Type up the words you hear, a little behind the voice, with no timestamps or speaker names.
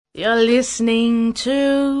You're listening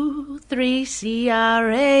to 3CR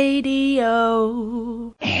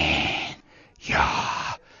Radio. In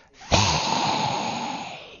your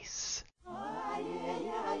face.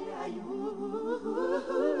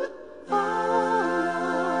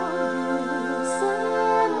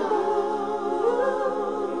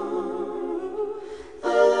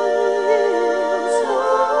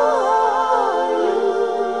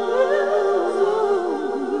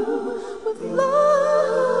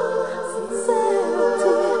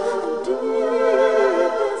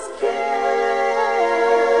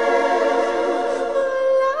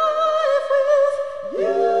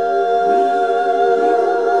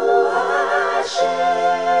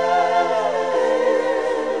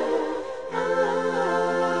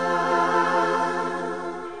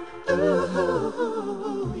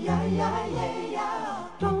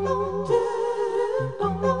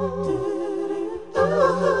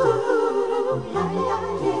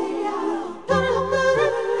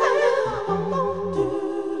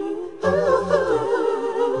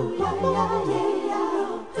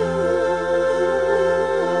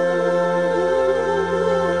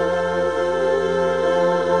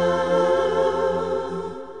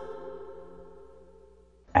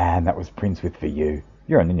 And that was Prince with For You.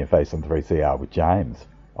 You're on In Your Face on 3CR with James.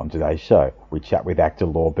 On today's show, we chat with actor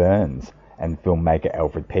Law Burns, and filmmaker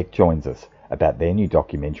Alfred Peck joins us about their new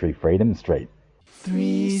documentary Freedom Street.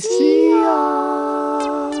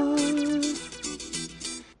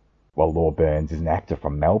 3CR. Well, Law Burns is an actor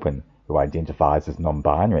from Melbourne who identifies as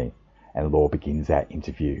non-binary, and Law begins our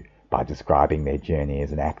interview by describing their journey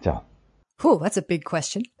as an actor. Cool, that's a big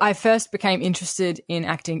question. I first became interested in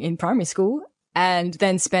acting in primary school and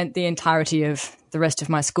then spent the entirety of the rest of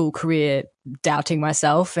my school career doubting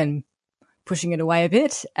myself and pushing it away a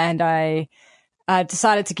bit. And I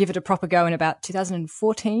decided to give it a proper go in about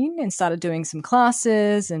 2014 and started doing some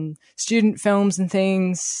classes and student films and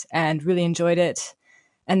things and really enjoyed it.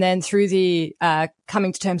 And then through the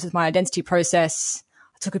coming to terms with my identity process,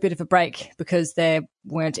 I took a bit of a break because there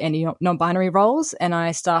weren't any non-binary roles, and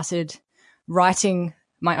I started writing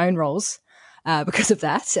my own roles because of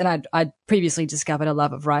that. And I'd previously discovered a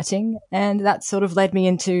love of writing, and that sort of led me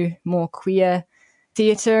into more queer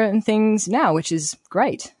theatre and things now, which is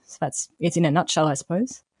great. So that's it in a nutshell, I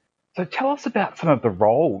suppose. So tell us about some of the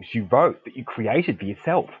roles you wrote that you created for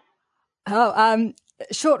yourself.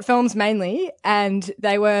 Short films mainly, and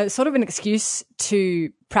they were sort of an excuse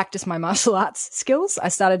to practice my martial arts skills. I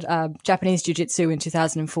started Japanese jiu-jitsu in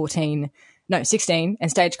 16,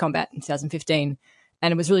 and stage combat in 2015,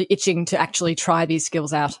 and it was really itching to actually try these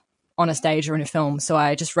skills out on a stage or in a film. So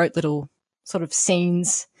I just wrote little sort of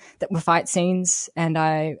scenes that were fight scenes, and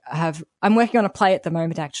I'm working on a play at the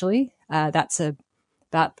moment, actually. That's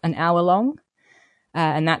about an hour long.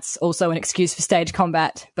 And that's also an excuse for stage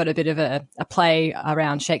combat, but a bit of a play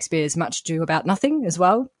around Shakespeare's Much Ado About Nothing as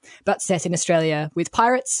well, but set in Australia with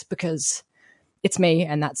pirates because it's me,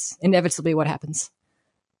 and that's inevitably what happens.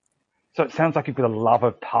 So it sounds like you've got a love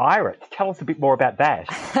of pirates. Tell us a bit more about that.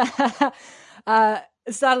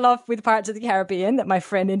 It started off with Pirates of the Caribbean that my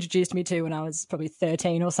friend introduced me to when I was probably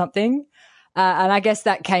 13 or something. And I guess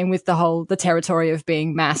that came with the territory of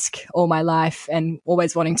being mask all my life and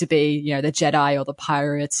always wanting to be, the Jedi or the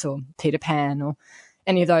pirates or Peter Pan or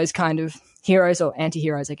any of those kind of heroes or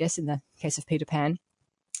anti-heroes, I guess, in the case of Peter Pan.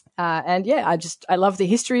 I love the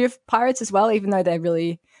history of pirates as well, even though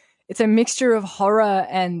it's a mixture of horror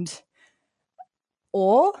and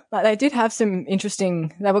awe. Like they did have some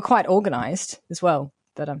they were quite organized as well.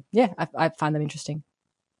 But I find them interesting.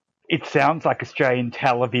 It sounds like Australian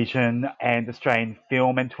television and Australian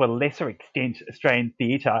film, and to a lesser extent Australian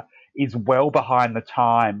theatre, is well behind the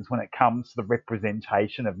times when it comes to the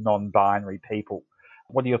representation of non-binary people.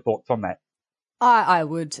 What are your thoughts on that? I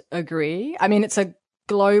would agree. I mean, it's a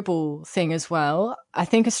global thing as well. I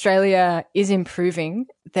think Australia is improving.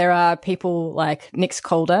 There are people like Nick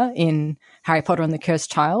Calder in Harry Potter and the Cursed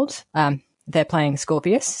Child. They're playing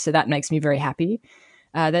Scorpius, so that makes me very happy.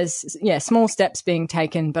 There's small steps being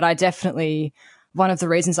taken, but one of the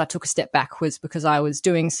reasons I took a step back was because I was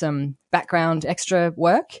doing some background extra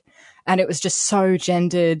work, and it was just so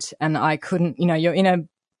gendered, and I couldn't, you're in a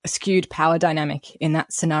skewed power dynamic in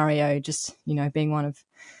that scenario, just, being one of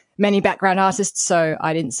many background artists. So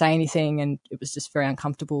I didn't say anything, and it was just very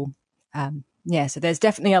uncomfortable. So there's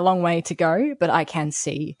definitely a long way to go, but I can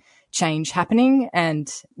see change happening,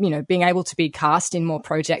 and, being able to be cast in more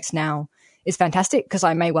projects now is fantastic, because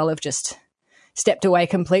I may well have just stepped away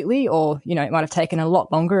completely, or, it might have taken a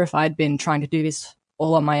lot longer if I'd been trying to do this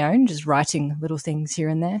all on my own, just writing little things here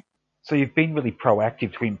and there. So you've been really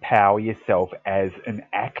proactive to empower yourself as an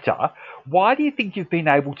actor. Why do you think you've been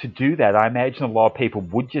able to do that? I imagine a lot of people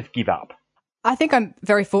would just give up. I think I'm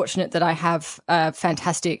very fortunate that I have a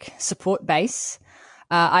fantastic support base.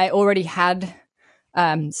 I already had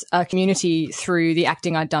a community through the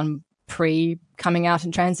acting I'd done pre coming out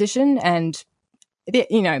and transition, and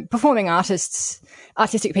performing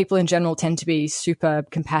artistic people in general tend to be super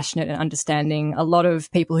compassionate and understanding. A lot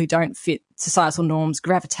of people who don't fit societal norms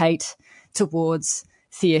gravitate towards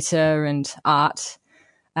theatre and art.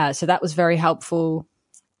 So that was very helpful.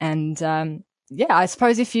 And I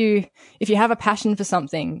suppose if you have a passion for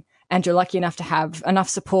something and you're lucky enough to have enough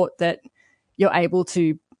support that you're able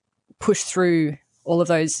to push through all of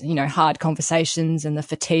those, hard conversations and the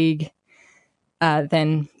fatigue,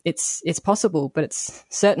 then it's possible. But it's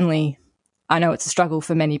certainly, I know it's a struggle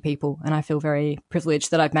for many people, and I feel very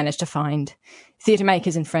privileged that I've managed to find theatre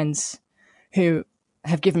makers and friends who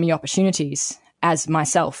have given me opportunities as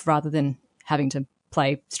myself rather than having to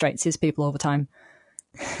play straight cis people all the time.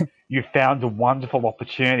 You've found a wonderful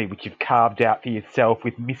opportunity which you've carved out for yourself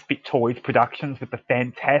with Misfit Toys Productions with the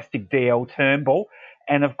fantastic DL Turnbull.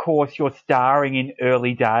 And of course, you're starring in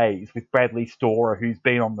Early Days with Bradley Storer, who's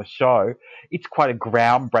been on the show. It's quite a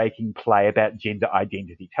groundbreaking play about gender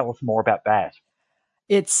identity. Tell us more about that.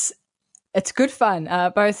 It's good fun.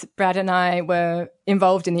 Both Brad and I were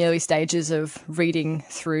involved in the early stages of reading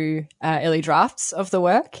through early drafts of the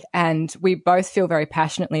work, and we both feel very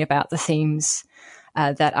passionately about the themes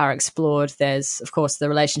that are explored. There's, of course, the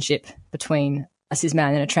relationship between a cis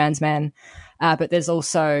man and a trans man, but there's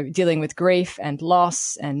also dealing with grief and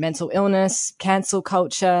loss and mental illness, cancel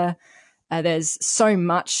culture. There's so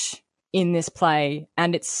much in this play,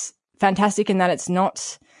 and it's fantastic in that it's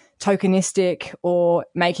not tokenistic or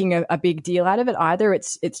making a big deal out of it either.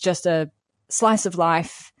 It's just a slice of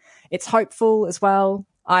life. It's hopeful as well.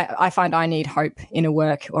 I find I need hope in a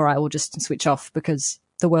work, or I will just switch off because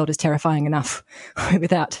the world is terrifying enough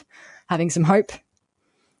without having some hope.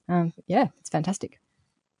 It's fantastic.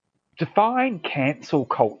 Define cancel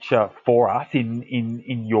culture for us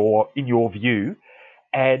in your view,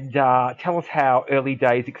 and tell us how Early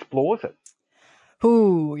Days explores it.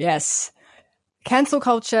 Ooh, yes. Cancel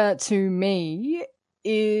culture to me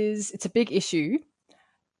it's a big issue.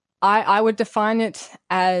 I would define it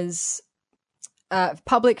as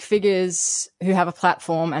public figures who have a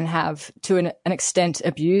platform and have, to an extent,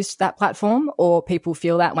 abused that platform, or people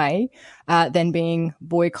feel that way, then being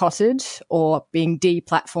boycotted or being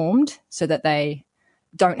deplatformed so that they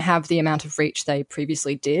don't have the amount of reach they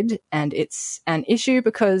previously did. And it's an issue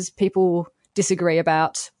because people disagree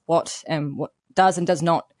about what does and does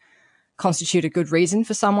not constitute a good reason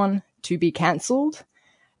for someone to be cancelled,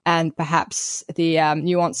 and perhaps the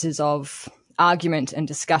nuances of argument and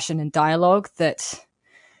discussion and dialogue that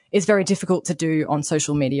is very difficult to do on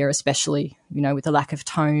social media, especially, with the lack of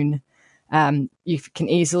tone. You can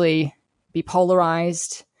easily be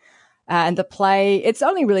polarized. And the play, it's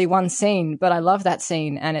only really one scene, but I love that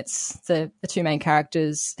scene. And it's the two main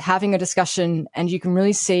characters having a discussion, and you can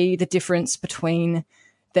really see the difference between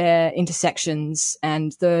their intersections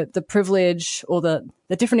and the privilege or the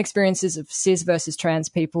different experiences of cis versus trans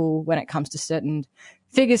people when it comes to certain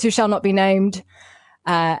figures who shall not be named,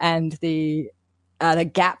 and the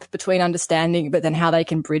gap between understanding, but then how they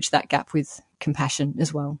can bridge that gap with compassion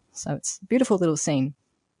as well. So it's a beautiful little scene.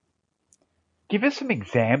 Give us some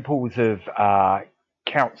examples of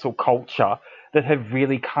council culture that have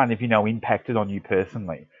really kind of, impacted on you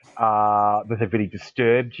personally, that have really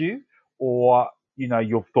disturbed you, or,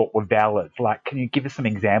 you thought were valid. Like, can you give us some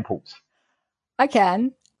examples? I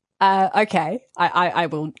can. Okay. I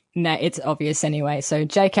will. No, it's obvious anyway. So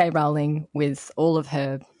J.K. Rowling, with all of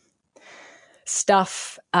her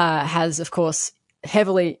stuff, has, of course,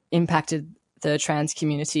 heavily impacted the trans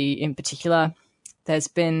community in particular. There's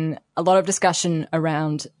been a lot of discussion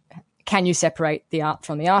around, can you separate the art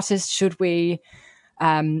from the artist? Should we?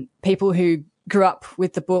 People who grew up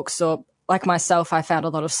with the books, or like myself, I found a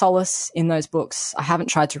lot of solace in those books. I haven't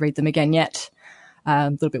tried to read them again yet. A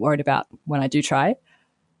little bit worried about when I do try.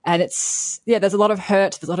 And there's a lot of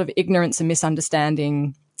hurt, there's a lot of ignorance and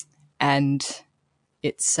misunderstanding. And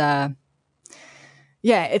it's a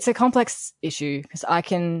complex issue, because I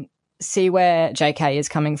can see where JK is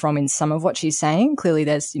coming from in some of what she's saying. Clearly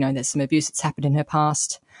there's some abuse that's happened in her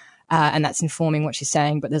past, and that's informing what she's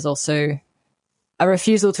saying, but there's also a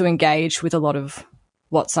refusal to engage with a lot of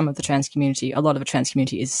what a lot of the trans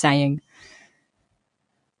community is saying.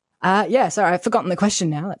 Sorry, I've forgotten the question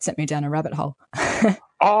now. That sent me down a rabbit hole.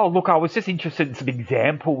 Oh, look, I was just interested in some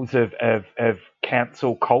examples of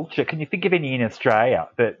cancel culture. Can you think of any in Australia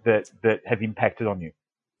that have impacted on you?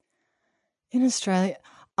 In Australia,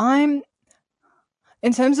 in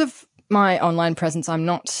terms of my online presence, I'm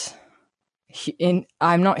not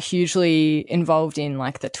hugely involved in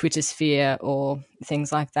like the Twitter sphere or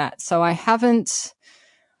things like that. So I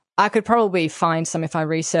could probably find some if I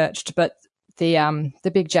researched, but the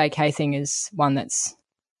big JK thing is one that's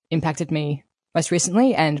impacted me most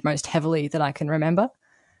recently and most heavily that I can remember.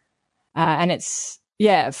 And it's,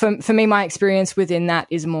 for me, my experience within that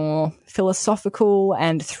is more philosophical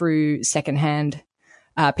and through secondhand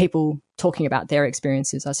people talking about their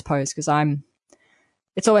experiences, I suppose, because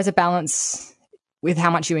it's always a balance with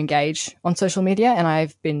how much you engage on social media. And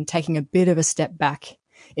I've been taking a bit of a step back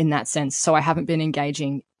in that sense. So I haven't been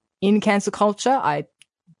engaging in cancel culture. I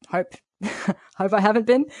hope I haven't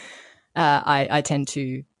been. I tend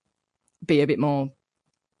to be a bit more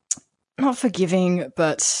not forgiving,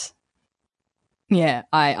 but yeah,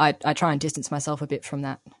 I try and distance myself a bit from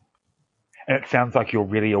that. And it sounds like you're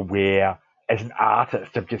really aware as an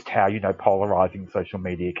artist of just how, polarizing social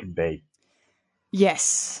media can be.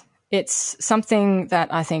 Yes, it's something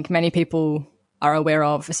that I think many people are aware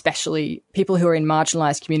of, especially people who are in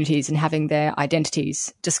marginalized communities and having their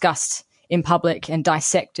identities discussed in public and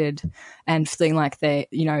dissected and feeling like their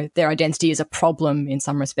identity is a problem in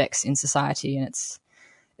some respects in society. And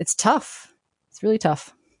it's tough. It's really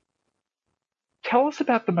tough. Tell us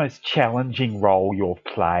about the most challenging role you've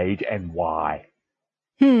played and why.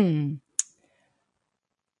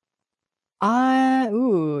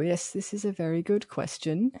 Yes, this is a very good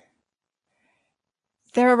question.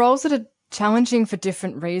 There are roles that are challenging for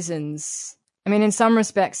different reasons. I mean, in some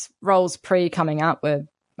respects, roles pre-coming out were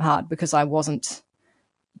hard because I wasn't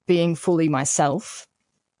being fully myself.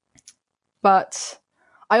 But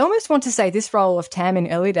I almost want to say this role of Tam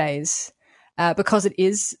in early days, because it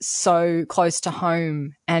is so close to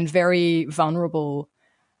home and very vulnerable.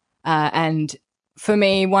 And for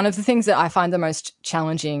me, one of the things that I find the most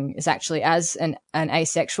challenging is actually as an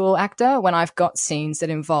asexual actor, when I've got scenes that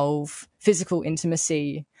involve physical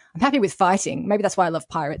intimacy. I'm happy with fighting. Maybe that's why I love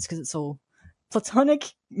Pirates, because it's all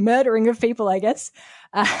platonic murdering of people, I guess.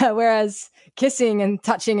 Whereas kissing and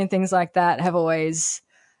touching and things like that have always,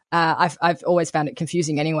 I've always found it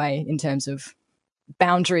confusing anyway in terms of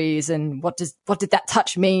boundaries and what did that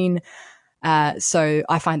touch mean? So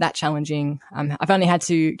I find that challenging. I've only had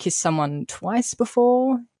to kiss someone twice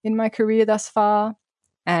before in my career thus far.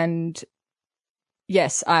 And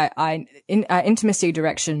yes, intimacy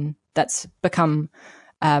direction that's become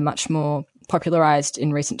much more popularized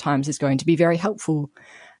in recent times is going to be very helpful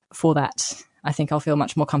for that. I think I'll feel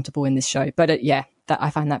much more comfortable in this show. But I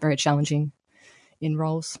find that very challenging in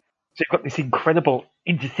roles. So you've got this incredible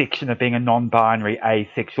intersection of being a non-binary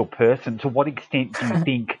asexual person. To what extent do you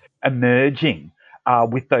think emerging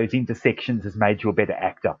with those intersections has made you a better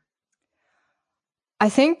actor? I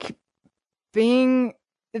think they're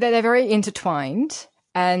very intertwined,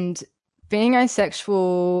 and being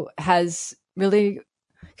asexual has really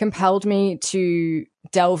compelled me to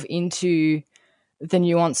delve into the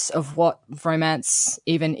nuance of what romance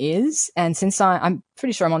even is. And since I'm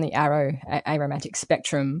pretty sure I'm on the aromantic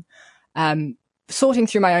spectrum, sorting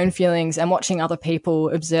through my own feelings and watching other people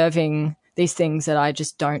observing these things that I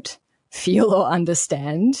just don't feel or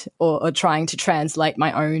understand, or trying to translate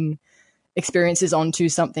my own experiences onto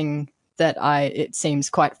something that it seems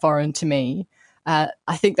quite foreign to me.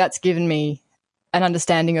 I think that's given me an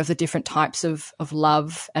understanding of the different types of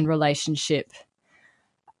love and relationship.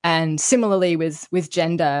 And similarly with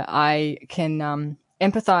gender, I can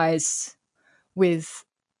empathize with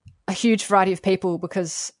a huge variety of people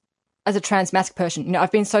because as a transmasc person,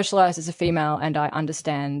 I've been socialized as a female and I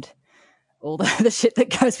understand all the shit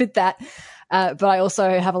that goes with that. But I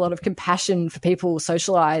also have a lot of compassion for people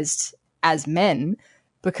socialized as men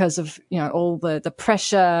because of, all the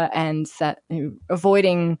pressure and that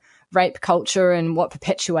avoiding rape culture and what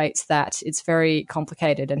perpetuates that. It's very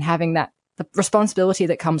complicated, and having the responsibility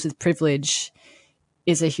that comes with privilege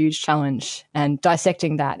is a huge challenge. And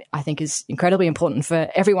dissecting that, I think, is incredibly important for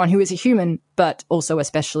everyone who is a human, but also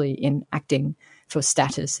especially in acting for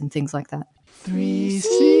status and things like that. 3CR.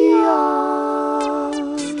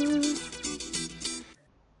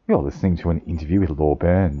 You're listening to an interview with Law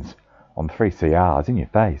Burns on 3CR's In Your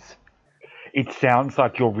Face. It sounds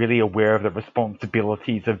like you're really aware of the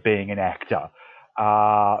responsibilities of being an actor,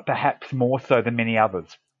 perhaps more so than many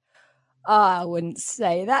others. I wouldn't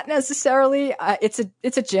say that necessarily. It's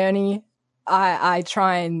a journey. I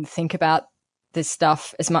try and think about this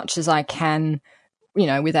stuff as much as I can,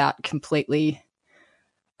 without completely.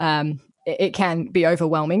 It can be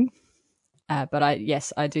overwhelming, but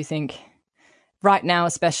I do think right now,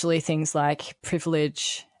 especially things like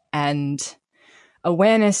privilege and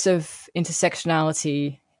awareness of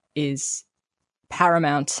intersectionality is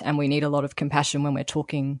paramount, and we need a lot of compassion when we're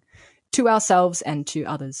talking to ourselves and to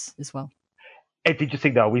others as well. It's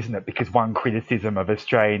interesting, though, isn't it? Because one criticism of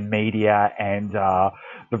Australian media and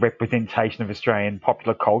the representation of Australian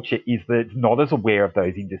popular culture is that it's not as aware of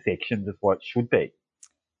those intersections as what it should be.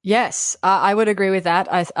 Yes, I would agree with that.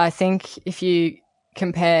 I think if you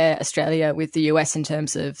compare Australia with the US in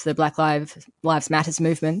terms of the Black Lives Matters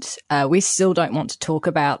movement, we still don't want to talk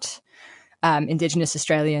about Indigenous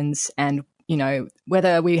Australians and, you know,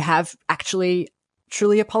 whether we have actually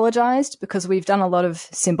truly apologised, because we've done a lot of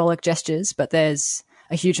symbolic gestures, but there's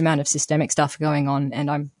a huge amount of systemic stuff going on, and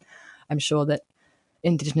I'm sure that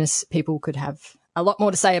Indigenous people could have a lot more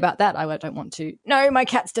to say about that. I don't want to. No, my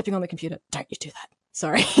cat's stepping on the computer. Don't you do that.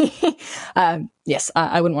 Sorry. Yes,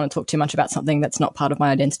 I wouldn't want to talk too much about something that's not part of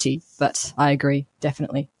my identity, but I agree,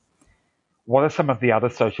 definitely. What are some of the other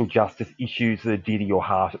social justice issues that are dear to your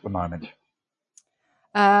heart at the moment?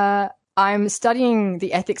 I'm studying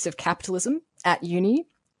the ethics of capitalism at uni,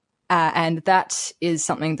 and that is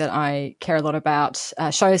something that I care a lot about.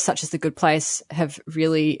 Shows such as The Good Place have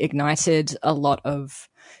really ignited a lot of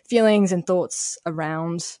feelings and thoughts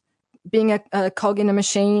around being a cog in a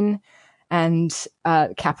machine, and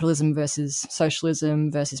capitalism versus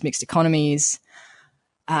socialism versus mixed economies.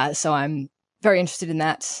 So I'm very interested in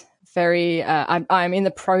that. I'm in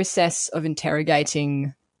the process of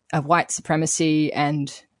interrogating white supremacy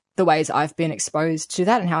and the ways I've been exposed to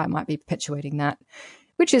that and how I might be perpetuating that,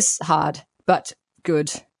 which is hard, but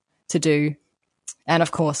good to do. And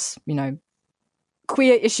of course, you know,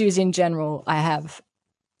 queer issues in general, I have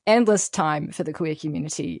endless time for the queer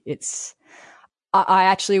community. I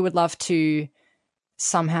actually would love to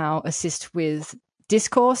somehow assist with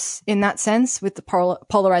discourse in that sense, with the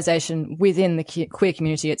polarization within the queer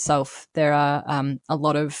community itself. There are a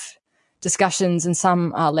lot of discussions, and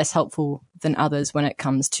some are less helpful than others when it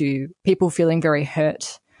comes to people feeling very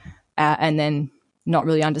hurt and then not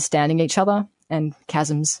really understanding each other, and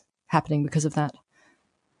chasms happening because of that.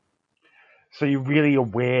 So you're really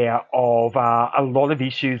aware of a lot of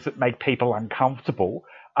issues that make people uncomfortable,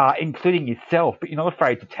 including yourself, but you're not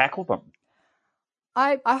afraid to tackle them.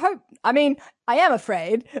 I hope. I mean, I am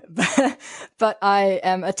afraid, but I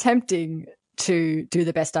am attempting to do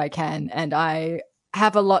the best I can, and I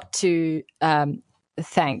have a lot to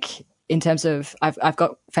thank in terms of I've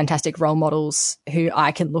got fantastic role models who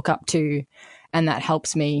I can look up to, and that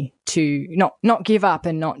helps me to not give up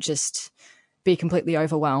and not just be completely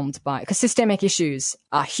overwhelmed by, because systemic issues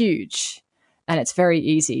are huge, and it's very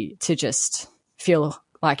easy to just feel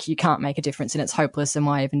like you can't make a difference and it's hopeless and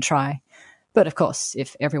why even try. But of course,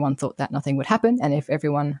 if everyone thought that, nothing would happen, and if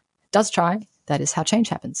everyone does try, that is how change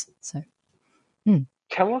happens. So,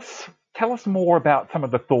 Tell us more about some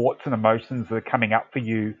of the thoughts and emotions that are coming up for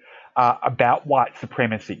you about white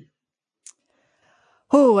supremacy.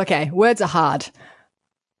 Oh, okay. Words are hard.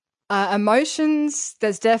 Emotions,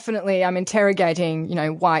 there's definitely, I'm interrogating, you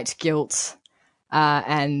know, white guilt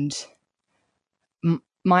and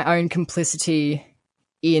my own complicity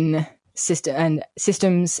in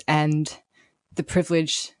systems and the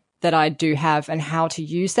privilege that I do have and how to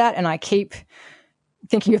use that. And I keep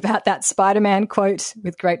thinking about that Spider-Man quote,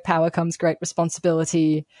 with great power comes great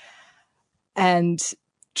responsibility, and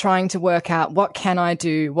trying to work out what can I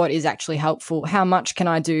do, what is actually helpful, how much can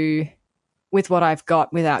I do with what I've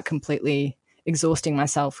got without completely exhausting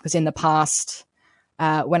myself. Because in the past,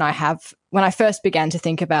 when I first began to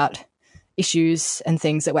think about issues and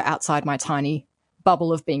things that were outside my tiny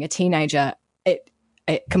bubble of being a teenager,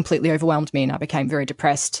 it completely overwhelmed me, and I became very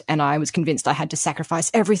depressed, and I was convinced I had to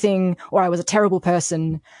sacrifice everything, or I was a terrible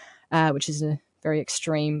person, which is a very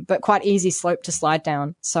extreme but quite easy slope to slide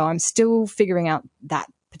down. So I'm still figuring out that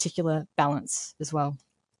particular balance as well.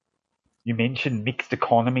 You mentioned mixed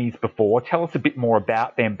economies before. Tell us a bit more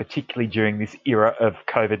about them, particularly during this era of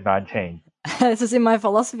COVID-19. This is in my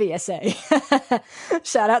philosophy essay.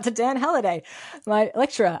 Shout out to Dan Halliday, my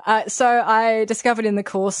lecturer. So I discovered in the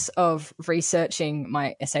course of researching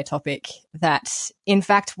my essay topic that, in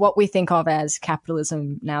fact, what we think of as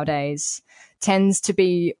capitalism nowadays tends to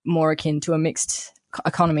be more akin to a mixed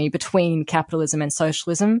economy between capitalism and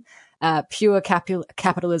socialism. Pure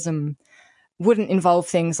capitalism wouldn't involve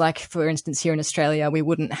things like, for instance, here in Australia, we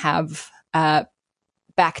wouldn't have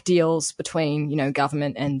back deals between, you know,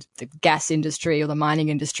 government and the gas industry or the mining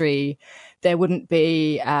industry. There wouldn't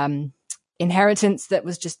be inheritance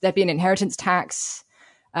there'd be an inheritance tax.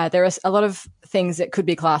 There are a lot of things that could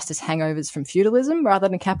be classed as hangovers from feudalism rather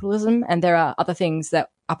than capitalism. And there are other things that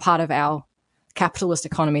are part of our capitalist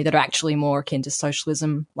economy that are actually more akin to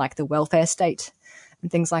socialism, like the welfare state.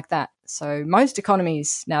 and things like that. So most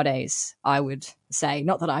economies nowadays, I would say,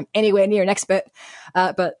 not that I'm anywhere near an expert,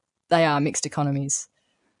 but they are mixed economies.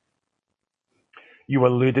 You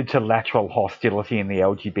alluded to lateral hostility in the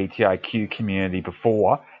LGBTIQ community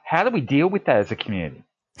before. How do we deal with that as a community?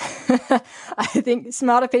 I think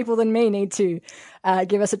smarter people than me need to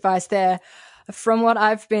give us advice there. From what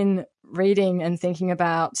I've been reading and thinking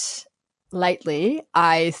about lately,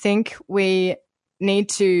 I think we need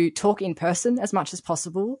to talk in person as much as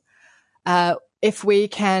possible. If we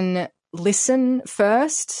can listen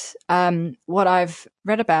first, what I've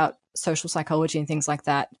read about social psychology and things like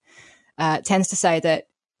that tends to say that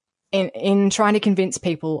in trying to convince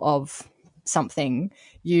people of something,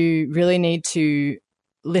 you really need to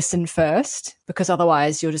listen first, because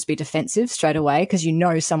otherwise you'll just be defensive straight away because you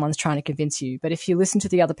know someone's trying to convince you. But if you listen to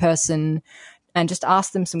the other person and just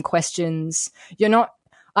ask them some questions,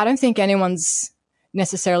 I don't think anyone's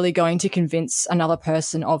necessarily going to convince another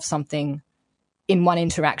person of something in one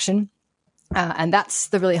interaction. And that's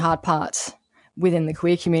the really hard part within the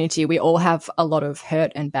queer community. We all have a lot of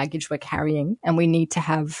hurt and baggage we're carrying, and we need to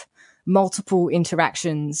have multiple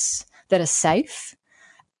interactions that are safe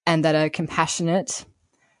and that are compassionate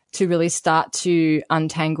to really start to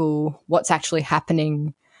untangle what's actually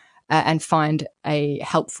happening and find a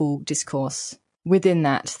helpful discourse within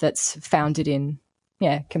that's founded in,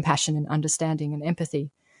 compassion and understanding and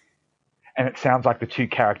empathy. And it sounds like the two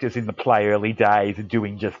characters in the play Early Days are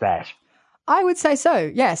doing just that. I would say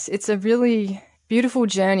so, yes. It's a really beautiful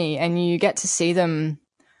journey, and you get to see them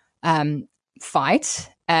fight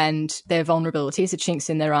and their vulnerabilities, the chinks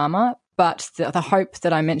in their armor. But the hope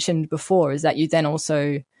that I mentioned before is that you then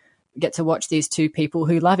also get to watch these two people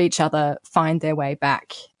who love each other find their way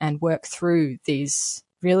back and work through these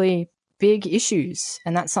really big issues.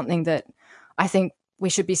 And that's something that I think we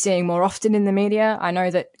should be seeing more often in the media. I know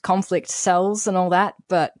that conflict sells and all that,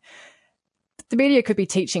 but the media could be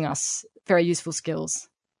teaching us very useful skills,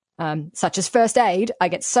 such as first aid. I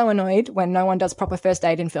get so annoyed when no one does proper first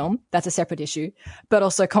aid in film. That's a separate issue. But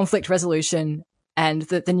also conflict resolution and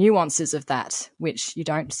the nuances of that, which you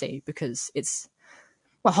don't see because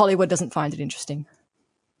Hollywood doesn't find it interesting.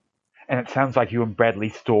 And it sounds like you and Bradley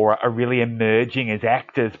Storer are really emerging as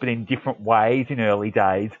actors, but in different ways in Early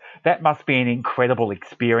Days. That must be an incredible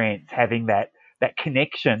experience, having that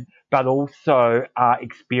connection, but also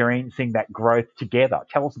experiencing that growth together.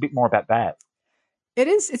 Tell us a bit more about that. It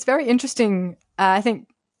is. It's very interesting. I think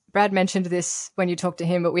Brad mentioned this when you talked to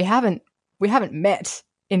him, but we haven't met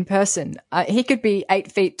in person. He could be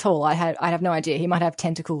 8 feet tall. I have no idea. He might have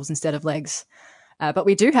tentacles instead of legs. But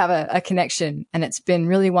we do have a connection, and it's been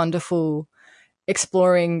really wonderful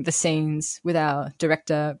exploring the scenes with our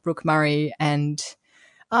director, Brooke Murray, and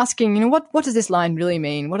asking, what does this line really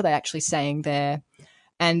mean? What are they actually saying there?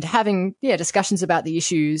 And having, discussions about the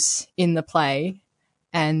issues in the play.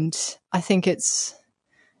 And I think it's,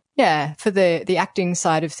 for the acting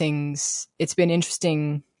side of things, it's been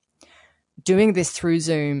interesting doing this through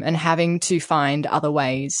Zoom and having to find other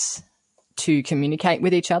ways to communicate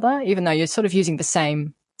with each other, even though you're sort of using the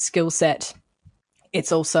same skill set.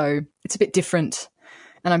 It's a bit different.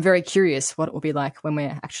 And I'm very curious what it will be like when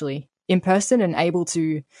we're actually in person and able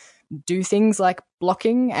to do things like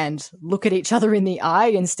blocking and look at each other in the eye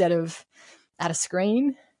instead of at a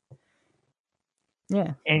screen.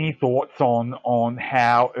 Yeah. Any thoughts on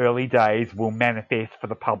how Early Days will manifest for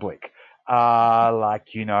the public? How's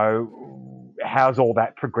all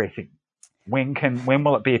that progressing? When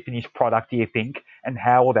will it be a finished product, do you think? And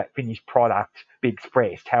how will that finished product be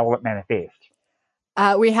expressed? How will it manifest?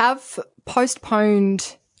 We have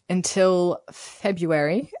postponed until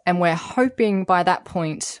February, and we're hoping by that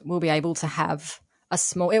point we'll be able to have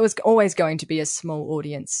it was always going to be a small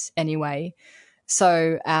audience anyway.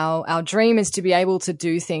 So our dream is to be able to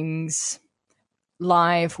do things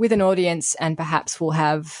live with an audience, and perhaps we'll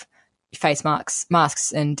have face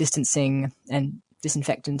masks and distancing and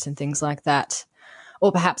disinfectants and things like that.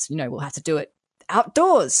 Or perhaps, we'll have to do it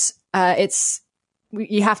outdoors.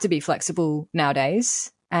 You have to be flexible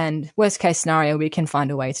nowadays, and worst case scenario, we can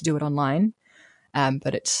find a way to do it online.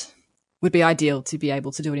 But it would be ideal to be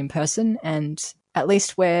able to do it in person, and at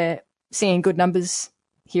least we're seeing good numbers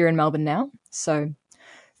here in Melbourne now. So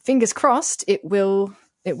fingers crossed it will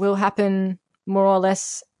happen more or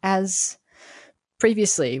less as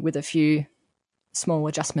previously, with a few small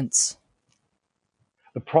adjustments.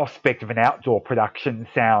 The prospect of an outdoor production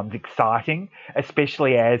sounds exciting,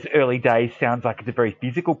 especially as Early Days sounds like it's a very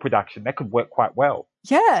physical production. That could work quite well.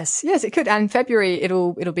 Yes, it could. And February,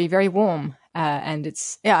 it'll be very warm. And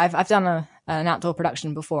I've done an outdoor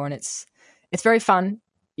production before, and it's very fun.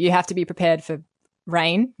 You have to be prepared for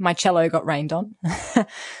rain. My cello got rained on.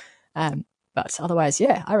 But otherwise,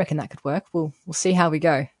 yeah, I reckon that could work. We'll see how we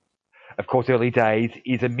go. Of course, Early Days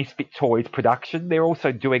is a Misfit Toys production. They're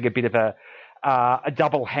also doing a bit of a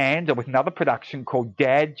double-hander with another production called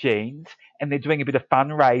Dad Jeans, and they're doing a bit of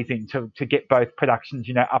fundraising to get both productions,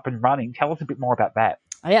 up and running. Tell us a bit more about that.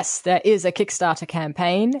 Yes, there is a Kickstarter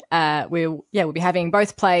campaign. We'll be having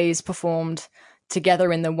both plays performed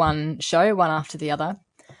together in the one show, one after the other.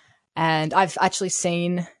 And I've actually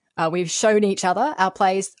seen, we've shown each other our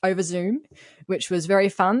plays over Zoom, which was very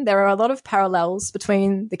fun. There are a lot of parallels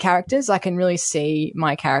between the characters. I can really see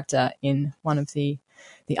my character in one of the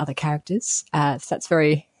other characters. So that's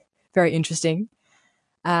very, very interesting.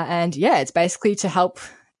 And yeah, it's basically to help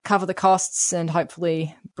cover the costs and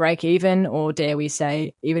hopefully break even, or dare we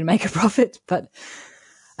say, even make a profit. But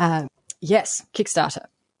yes, Kickstarter.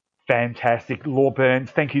 Fantastic. Laura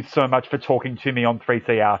Burns, thank you so much for talking to me on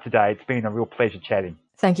 3CR today. It's been a real pleasure chatting.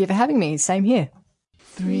 Thank you for having me. Same here.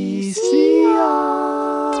 3CR.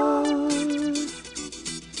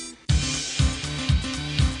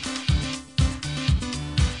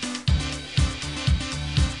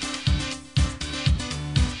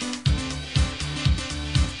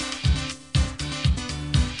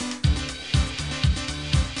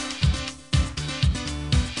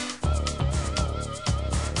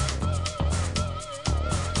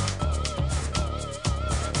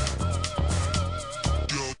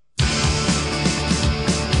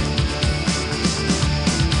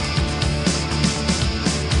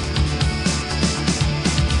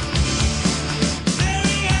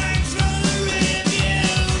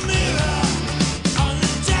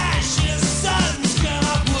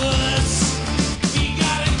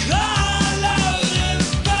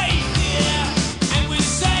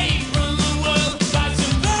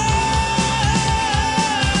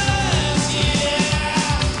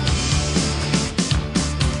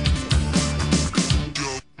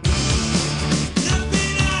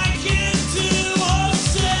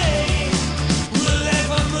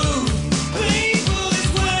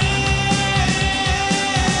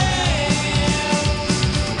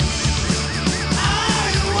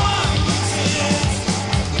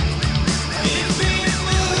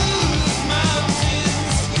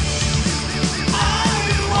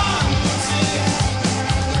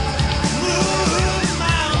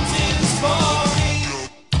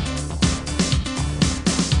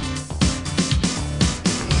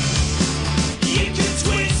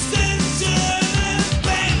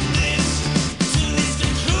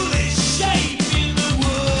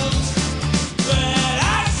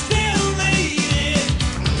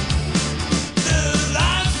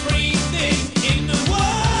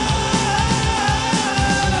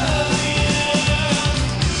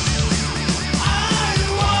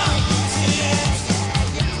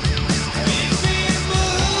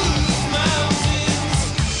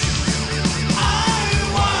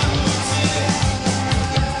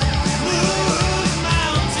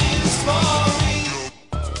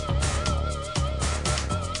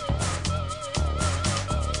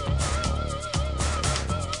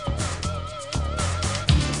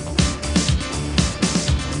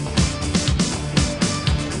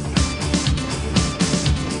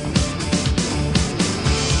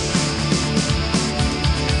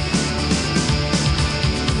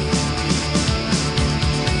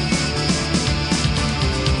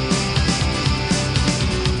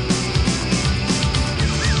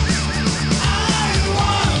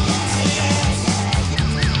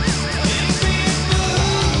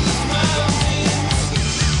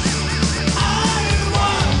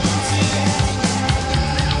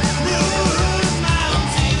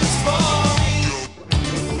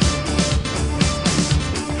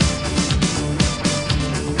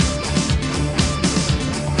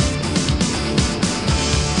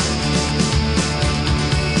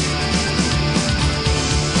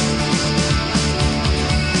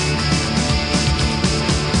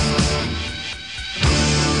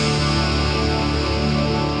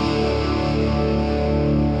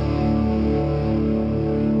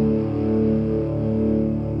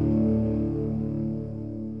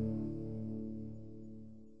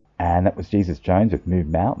 And that was Jesus Jones with Move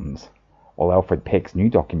Mountains, while Alfred Peck's new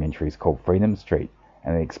documentary is called Freedom Street,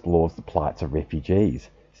 and it explores the plights of refugees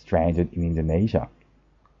stranded in Indonesia.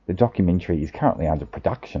 The documentary is currently under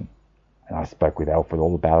production, and I spoke with Alfred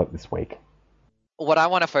all about it this week. What I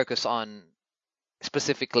want to focus on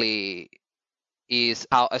specifically is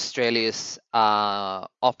how Australia's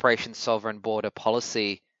Operation Sovereign Border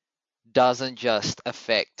policy doesn't just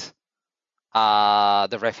affect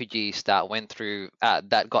the refugees that went through,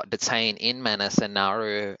 that got detained in Manus and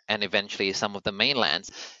Nauru and eventually some of the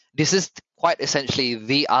mainlands. This is quite essentially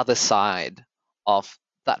the other side of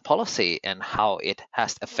that policy and how it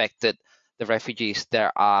has affected the refugees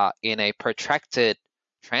that are in a protracted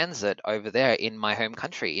transit over there in my home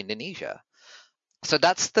country, Indonesia. So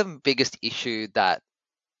that's the biggest issue, that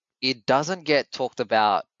it doesn't get talked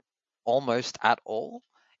about almost at all.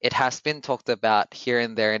 It has been talked about here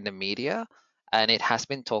and there in the media, and it has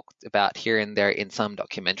been talked about here and there in some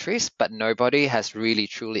documentaries, but nobody has really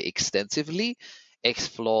truly extensively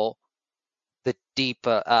explored the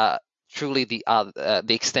deeper, truly the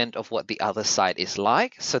extent of what the other side is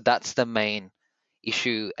like. So that's the main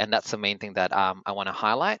issue, and that's the main thing that I want to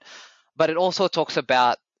highlight. But it also talks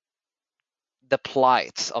about the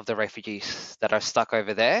plight of the refugees that are stuck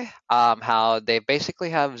over there, how they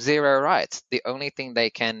basically have zero rights. The only thing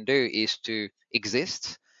they can do is to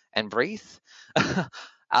exist and breathe.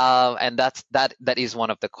 And that is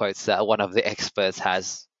one of the quotes that one of the experts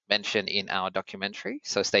has mentioned in our documentary.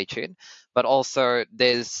 So stay tuned. But also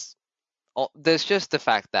there's just the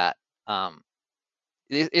fact that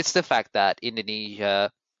it's the fact that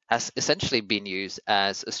Indonesia has essentially been used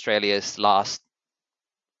as Australia's last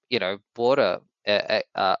border, as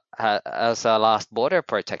a last border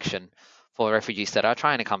protection for refugees that are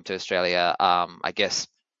trying to come to Australia, I guess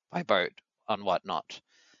by boat and whatnot.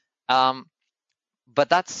 But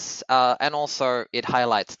that's and also it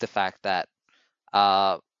highlights the fact that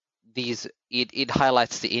it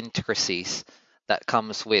highlights the intricacies that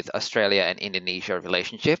comes with Australia and Indonesia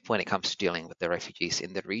relationship when it comes to dealing with the refugees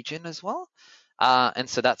in the region as well. And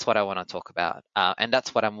so that's what I want to talk about, and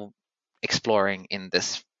that's what I'm exploring in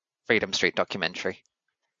this Freedom Street documentary.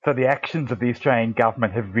 So the actions of the Australian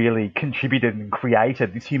government have really contributed and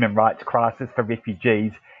created this human rights crisis for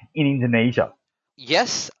refugees in Indonesia.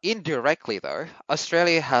 Yes, indirectly though,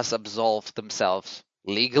 Australia has absolved themselves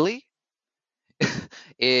legally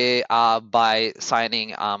by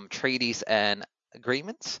signing treaties and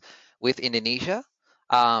agreements with Indonesia,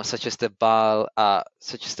 such as the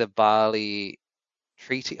Bali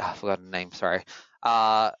Treaty. I forgot the name. Sorry.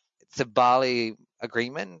 It's the Bali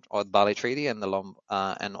Agreement or the Bali Treaty and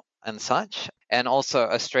and such. And also,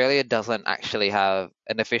 Australia doesn't actually have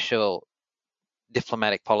an official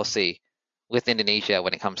diplomatic policy with Indonesia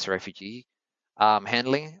when it comes to refugee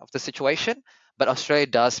handling of the situation. But Australia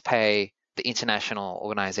does pay the International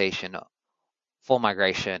Organization for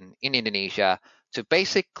Migration in Indonesia to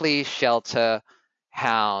basically shelter,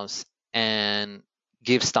 house, and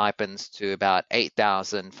give stipends to about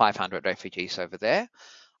 8,500 refugees over there.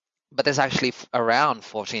 But there's actually around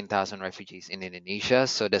 14,000 refugees in Indonesia.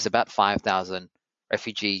 So there's about 5,000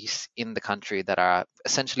 refugees in the country that are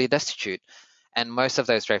essentially destitute. And most of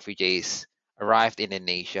those refugees arrived in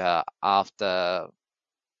Indonesia after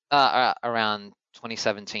around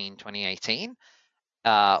 2017, 2018,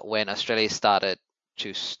 when Australia started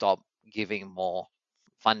to stop giving more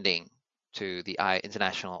funding to the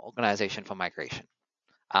International Organization for Migration.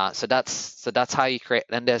 So that's how you create.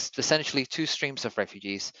 And there's essentially two streams of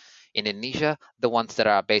refugees in Indonesia: the ones that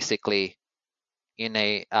are basically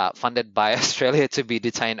funded by Australia to be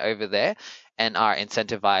detained over there and are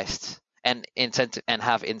incentivized and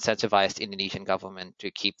have incentivized Indonesian government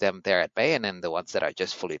to keep them there at bay, and then the ones that are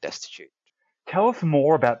just fully destitute. Tell us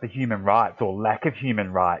more about the human rights or lack of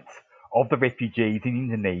human rights of the refugees in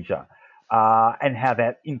Indonesia and how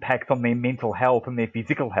that impacts on their mental health and their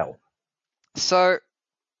physical health. So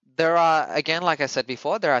there are, again, like I said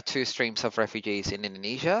before, there are two streams of refugees in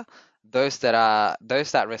Indonesia. Those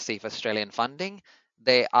that receive Australian funding,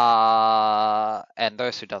 and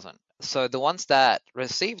those who doesn't. So the ones that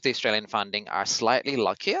receive the Australian funding are slightly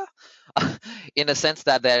luckier, in a sense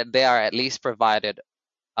that they are at least provided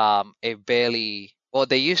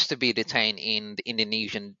they used to be detained in the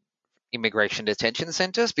Indonesian immigration detention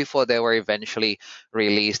centers before they were eventually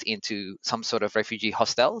released into some sort of refugee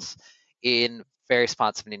hostels in various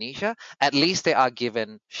parts of Indonesia. At least they are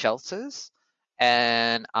given shelters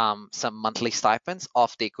and some monthly stipends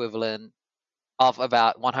of the equivalent of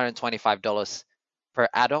about $125 per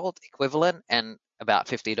adult equivalent and about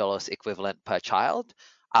 $50 equivalent per child.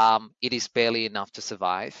 It is barely enough to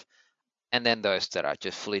survive. And then those that are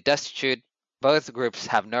just fully destitute, both groups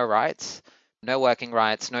have no rights, no working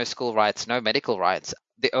rights, no school rights, no medical rights.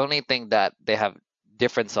 The only thing that they have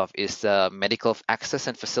difference of is the medical access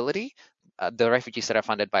and facility. The refugees that are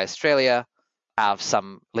funded by Australia have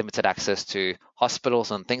some limited access to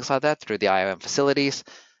hospitals and things like that through the IOM facilities.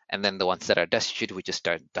 And then the ones that are destitute, we just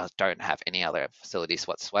don't have any other facilities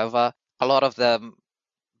whatsoever. A lot of them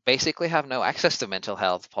basically have no access to mental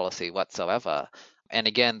health policy whatsoever. And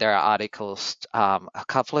again, there are articles a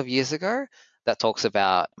couple of years ago that talks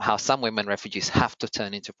about how some women refugees have to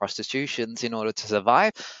turn into prostitutions in order to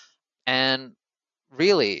survive. And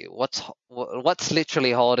really, what's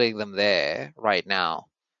literally holding them there right now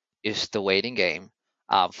is the waiting game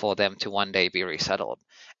for them to one day be resettled.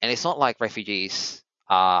 And it's not like refugees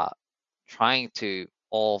are trying to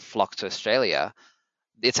all flock to Australia.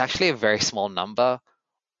 It's actually a very small number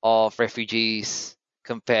of refugees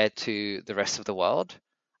compared to the rest of the world,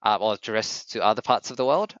 or to other parts of the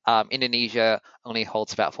world. Indonesia only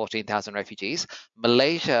holds about 14,000 refugees.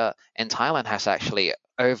 Malaysia and Thailand has actually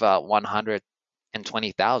over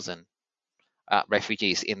 120,000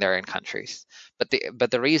 refugees in their own countries.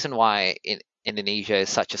 But the reason why Indonesia is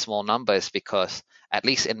such a small number is because, at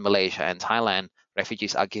least in Malaysia and Thailand,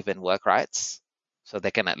 refugees are given work rights, so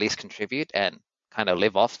they can at least contribute and kind of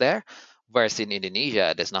live off there. Whereas in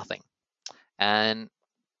Indonesia, there's nothing, and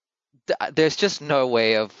there's just no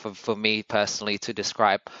way for me personally to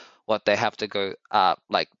describe what they have to go,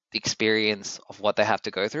 like the experience of what they have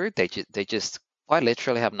to go through. They just quite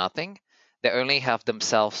literally have nothing. They only have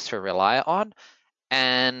themselves to rely on.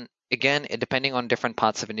 And again, depending on different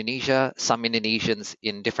parts of Indonesia, some Indonesians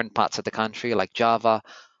in different parts of the country, like Java,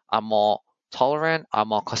 are more tolerant, are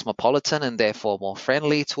more cosmopolitan, and therefore more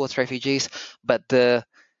friendly towards refugees. But the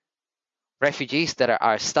refugees that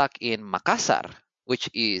are stuck in Makassar, which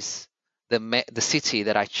is the city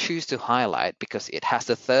that I choose to highlight because it has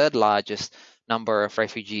the third largest number of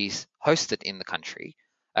refugees hosted in the country,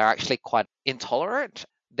 are actually quite intolerant.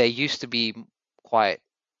 They used to be quite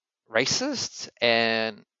racist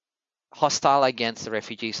and hostile against the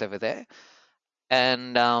refugees over there.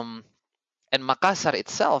 And Makassar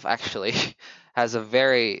itself actually has a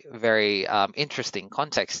very, very interesting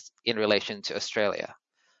context in relation to Australia.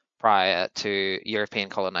 Prior to European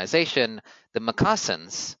colonization, the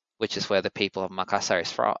Macassans, which is where the people of Makassar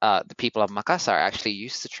is from, the people of Makassar actually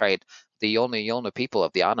used to trade the Yolnu people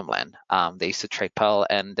of the Arnhem Land. They used to trade pearl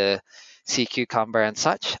and sea cucumber and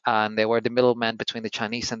such, and they were the middleman between the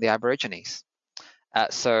Chinese and the Aborigines.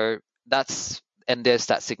 So there's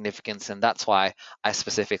that significance, and that's why I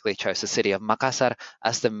specifically chose the city of Makassar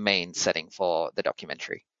as the main setting for the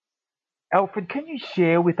documentary. Alfred, can you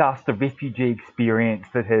share with us the refugee experience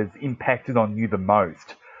that has impacted on you the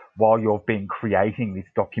most while you've been creating this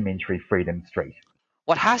documentary, Freedom Street?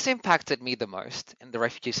 What has impacted me the most in the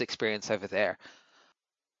refugees' experience over there,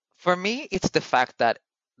 for me, it's the fact that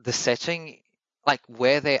the setting, like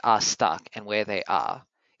where they are stuck and where they are,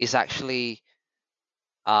 is actually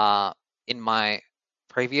in my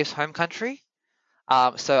previous home country.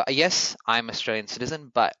 So yes, I'm Australian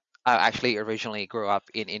citizen, but I actually originally grew up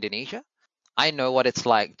in Indonesia. I know what it's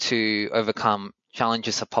like to overcome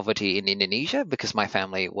challenges of poverty in Indonesia because my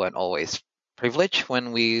family weren't always privileged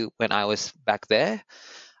when I was back there.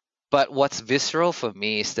 But what's visceral for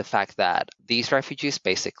me is the fact that these refugees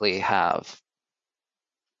basically have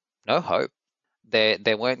no hope.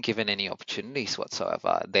 They weren't given any opportunities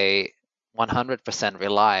whatsoever. They 100%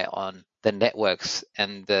 rely on the networks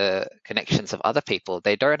and the connections of other people.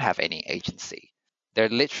 They don't have any agency. They're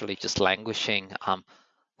literally just languishing.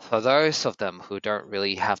 For those of them who don't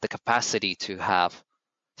really have the capacity to have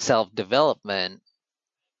self-development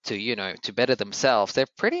to better themselves, they're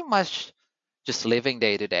pretty much just living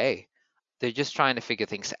day to day. They're just trying to figure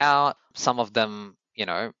things out. Some of them,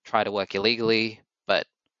 try to work illegally, but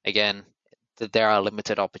again, there are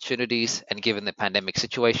limited opportunities, and given the pandemic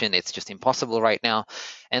situation, it's just impossible right now.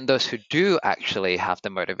 And those who do actually have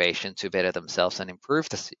the motivation to better themselves and improve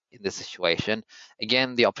in the situation,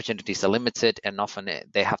 again, the opportunities are limited, and often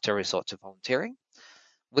they have to resort to volunteering,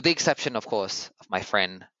 with the exception, of course, of my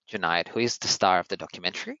friend Junaid, who is the star of the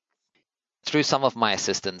documentary. Through some of my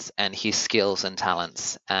assistance and his skills and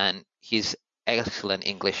talents and his excellent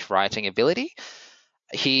English writing ability,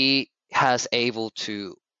 he has able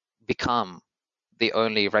to become the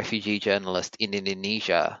only refugee journalist in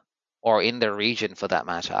Indonesia, or in the region for that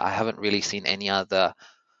matter. I haven't really seen any other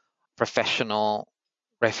professional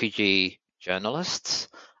refugee journalists.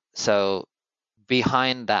 So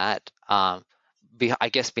behind that, I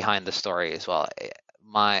guess behind the story as well,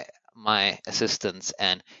 my assistance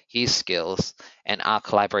and his skills and our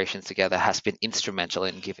collaboration together has been instrumental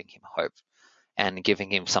in giving him hope and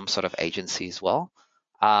giving him some sort of agency as well.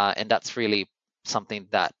 And that's really something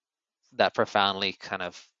that profoundly kind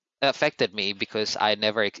of affected me, because I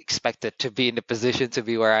never expected to be in the position to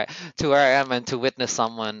be where I am, and to witness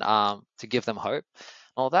someone to give them hope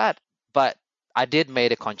and all that. But I did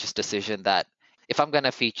make a conscious decision that if I'm going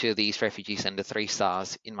to feature these refugees and the 3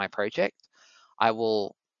 stars in my project, I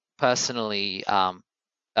will personally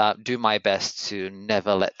do my best to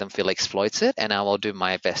never let them feel exploited, and I will do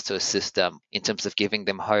my best to assist them in terms of giving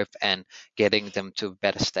them hope and getting them to a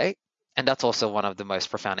better state. And that's also one of the most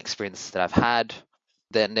profound experiences that I've had.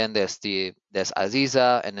 Then there's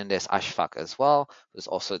Aziza, and then there's Ashfaq as well, who's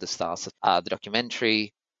also the stars of the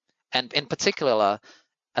documentary. And in particular,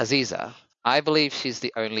 Aziza, I believe she's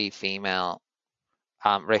the only female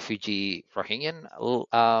refugee Rohingyan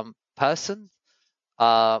person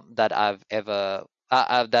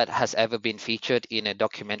that has ever been featured in a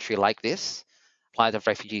documentary like this, Plight of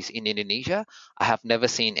Refugees in Indonesia. I have never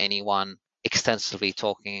seen anyone extensively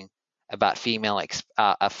talking about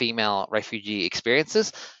female refugee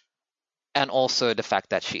experiences, and also the fact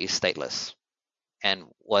that she is stateless and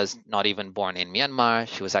was not even born in Myanmar.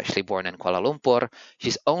 She was actually born in Kuala Lumpur.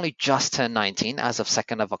 She's only just turned 19 as of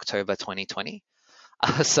 2nd of October 2020.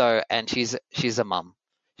 And she's a mum.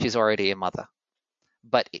 She's already a mother.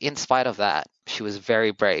 But in spite of that, she was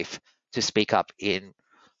very brave to speak up in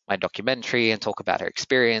my documentary and talk about her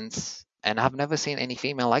experience. And I've never seen any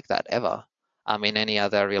female like that ever in any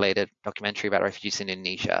other related documentary about refugees in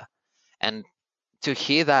Indonesia. And to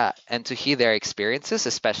hear that and to hear their experiences,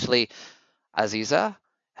 especially Aziza,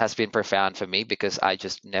 has been profound for me because I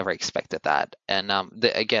just never expected that. And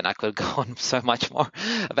again, I could go on so much more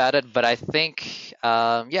about it, but I think,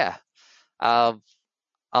 I'll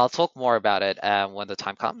talk more about it when the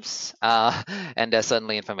time comes. And there's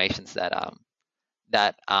certainly information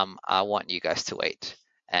that I want you guys to wait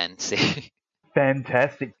and see.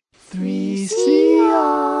 Fantastic. 3CR.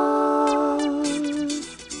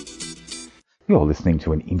 You're listening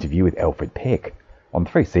to an interview with Alfred Peck on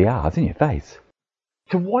 3CR's In Your Face.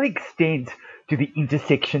 To what extent do the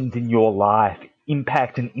intersections in your life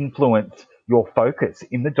impact and influence your focus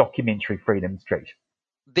in the documentary Freedom Street?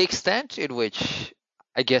 The extent in which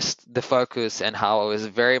I guess the focus and how I was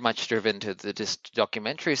very much driven to this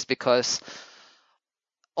documentary is because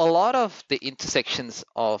a lot of the intersections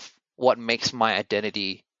of what makes my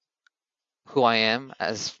identity who I am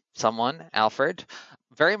as someone, Alfred,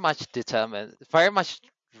 very much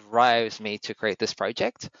drives me to create this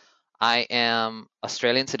project. I am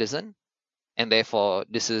Australian citizen, and therefore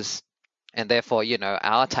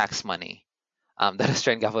our tax money that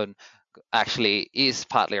Australian government actually is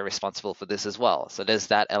partly responsible for this as well. So there's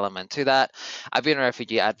that element to that. I've been a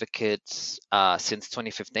refugee advocate since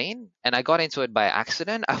 2015, and I got into it by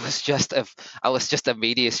accident. I was just a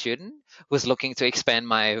media student who was looking to expand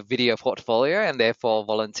my video portfolio and therefore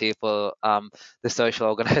volunteer for the social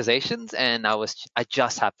organizations. And I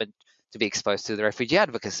just happened to be exposed to the refugee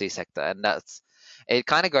advocacy sector, and it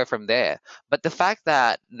kind of go from there. But the fact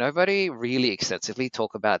that nobody really extensively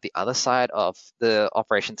talk about the other side of the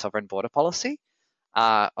Operation Sovereign Border Policy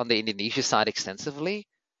on the Indonesia side extensively,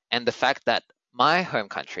 and the fact that my home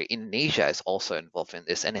country, Indonesia, is also involved in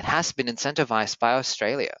this, and it has been incentivized by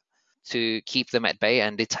Australia to keep them at bay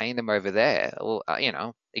and detain them over there,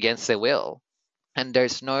 against their will. And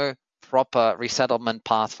there's no proper resettlement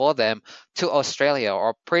path for them to Australia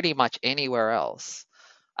or pretty much anywhere else.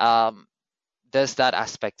 There's that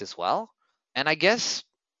aspect as well. And I guess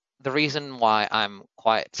the reason why I'm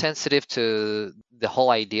quite sensitive to the whole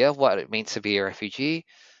idea of what it means to be a refugee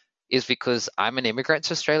is because I'm an immigrant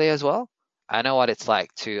to Australia as well. I know what it's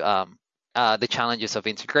like to the challenges of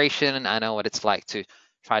integration. I know what it's like to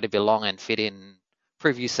try to belong and fit in,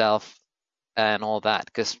 prove yourself, and all that,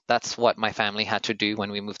 because that's what my family had to do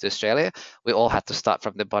when we moved to Australia. We all had to start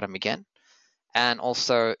from the bottom again. And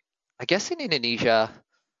also, I guess in Indonesia,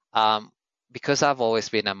 because I've always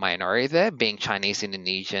been a minority there, being Chinese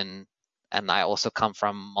Indonesian, and I also come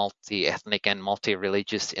from multi-ethnic and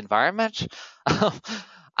multi-religious environment,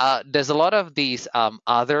 there's a lot of these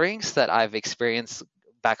otherings that I've experienced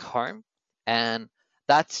back home, and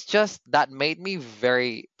that made me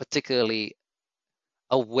very particularly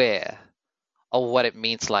aware of what it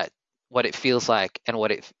means, like what it feels like, and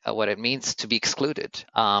what it means to be excluded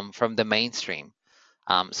from the mainstream.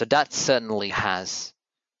 So that certainly has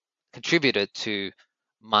contributed to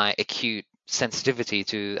my acute sensitivity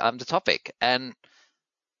to the topic. And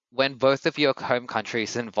when both of your home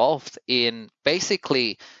countries involved in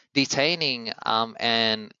basically detaining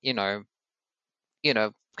and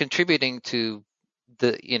contributing to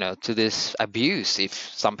to this abuse, if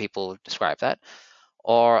some people describe that,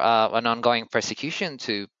 or an ongoing persecution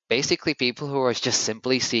to basically people who are just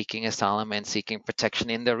simply seeking asylum and seeking protection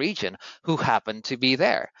in the region who happen to be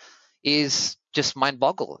there, is just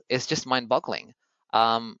It's just mind-boggling.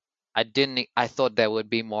 I thought there would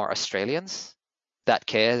be more Australians that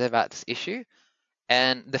cared about this issue,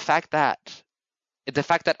 and the fact that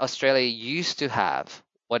Australia used to have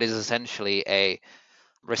what is essentially a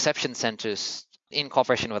reception centres in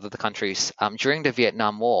cooperation with other countries during the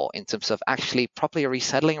Vietnam War in terms of actually properly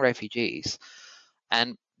resettling refugees,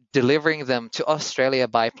 and delivering them to Australia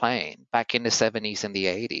by plane back in the 70s and the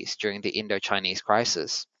 80s during the Indo-Chinese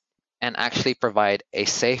crisis, and actually provide a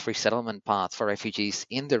safe resettlement path for refugees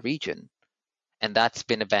in the region. And that's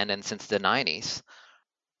been abandoned since the 90s.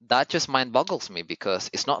 That just mind boggles me, because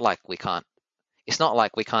it's not like we can't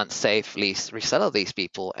safely resettle these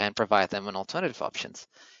people and provide them an alternative options.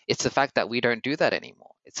 It's the fact that we don't do that anymore.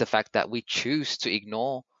 It's the fact that we choose to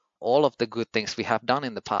ignore all of the good things we have done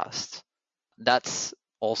in the past. That's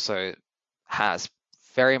also has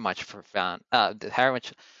very much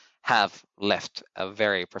have left a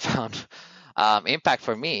very profound impact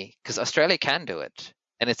for me, because Australia can do it,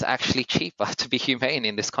 and it's actually cheaper to be humane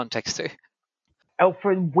in this context too.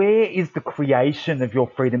 Alfred, where is the creation of your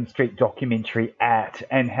Freedom Street documentary at,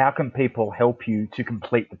 and how can people help you to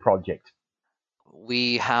complete the project?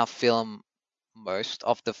 We have filmed most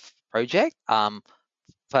of the project.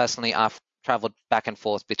 Personally, I've traveled back and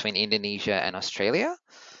forth between Indonesia and Australia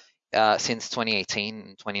since 2018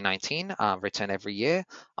 and 2019. Return every year.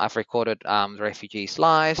 I've recorded the refugees'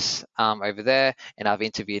 lives over there, and I've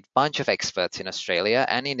interviewed a bunch of experts in Australia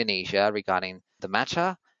and Indonesia regarding the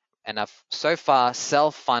matter. And I've so far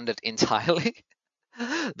self-funded entirely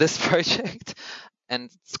this project,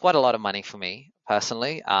 and it's quite a lot of money for me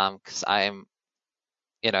personally, because I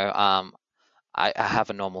have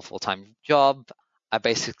a normal full-time job. I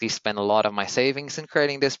basically spent a lot of my savings in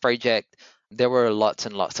creating this project. There were lots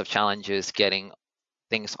and lots of challenges getting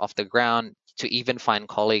things off the ground, to even find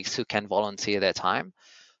colleagues who can volunteer their time.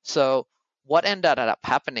 So what ended up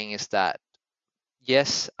happening is that,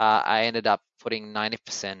 yes, I ended up putting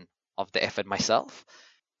 90% of the effort myself,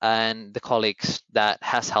 and the colleagues that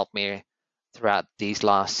has helped me throughout these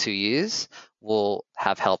last 2 years will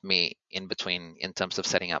have helped me in between in terms of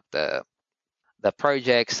setting up the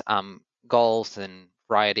projects, goals, and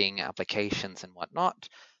writing applications and whatnot.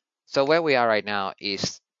 So where we are right now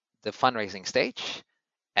is the fundraising stage,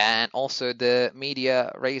 and also the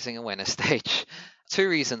media raising awareness stage. Two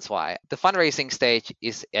reasons why. The fundraising stage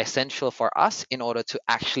is essential for us in order to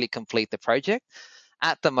actually complete the project.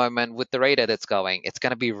 At the moment, with the rate that it's going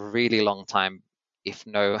to be a really long time if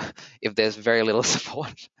there's very little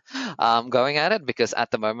support going at it, because at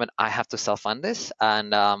the moment I have to self-fund this, and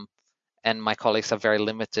my colleagues have very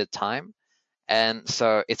limited time. And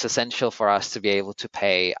so it's essential for us to be able to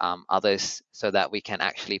pay others, so that we can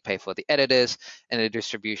actually pay for the editors and the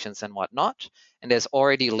distributions and whatnot. And there's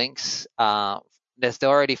already links. There's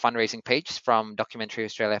already fundraising page from Documentary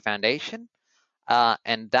Australia Foundation,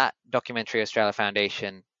 and that Documentary Australia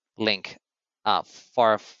Foundation link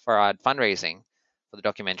for our fundraising for the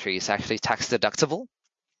documentary is actually tax deductible.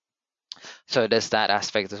 So there's that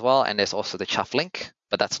aspect as well, and there's also the Chuff link,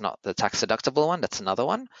 but that's not the tax deductible one. That's another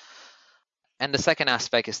one. And the second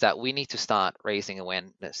aspect is that we need to start raising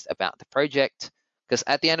awareness about the project, because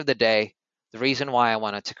at the end of the day, the reason why I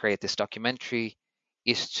wanted to create this documentary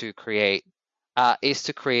is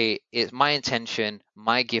my intention,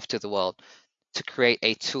 my gift to the world, to create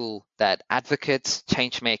a tool that advocates,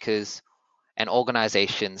 change makers, and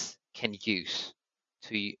organizations can use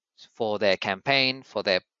for their campaign, for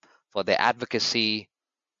their advocacy,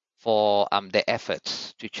 for their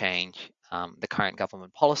efforts to change the current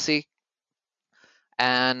government policy.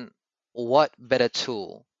 And what better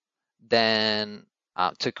tool than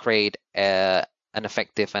to create an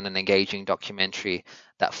effective and an engaging documentary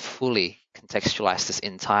that fully contextualizes this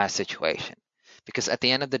entire situation? Because at the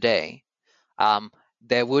end of the day,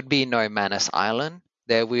 there would be no Manus Island,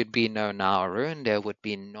 there would be no Nauru, and there would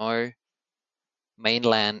be no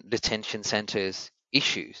mainland detention centres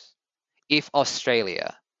issues if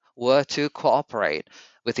Australia were to cooperate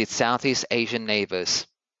with its Southeast Asian neighbours,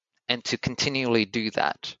 and to continually do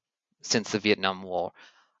that since the Vietnam War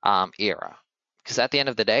era. Because at the end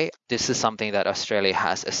of the day, this is something that Australia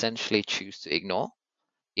has essentially chosen to ignore.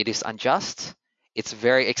 It is unjust. It's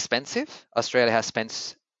very expensive. Australia has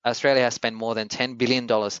spent more than $10 billion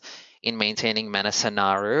in maintaining Manus and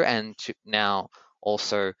Nauru, and now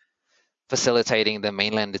also facilitating the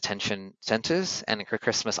mainland detention centres and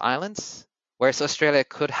Christmas Islands, whereas Australia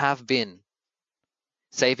could have been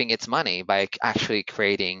saving its money by actually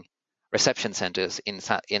creating reception centres in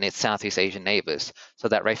its Southeast Asian neighbours, so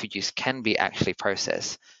that refugees can be actually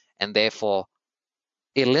processed, and therefore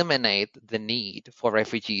eliminate the need for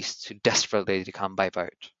refugees to desperately come by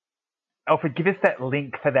boat. Alfred, give us that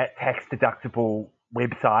link for that tax deductible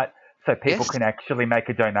website so people can actually make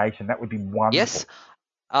a donation. That would be wonderful. Yes,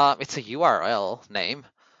 it's a URL name.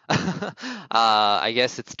 I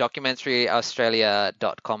guess it's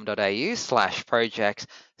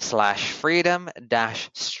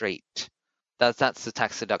documentaryaustralia.com.au/project/freedom-street. That's the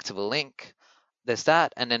tax deductible link. There's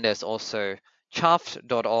that, and then there's also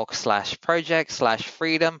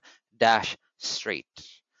chuffed.org/project/freedom-street.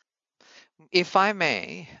 If I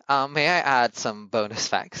may I add some bonus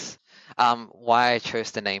facts why I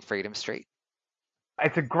chose the name Freedom Street?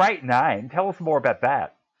 It's a great name. Tell us more about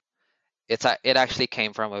that. It actually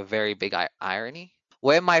came from a very big irony.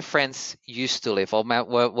 Where my friends used to live, or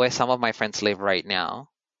where some of my friends live right now,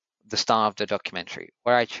 the star of the documentary,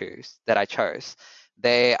 where I chose,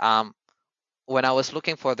 they when I was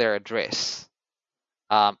looking for their address,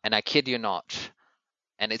 and I kid you not,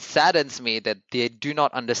 and it saddens me that they do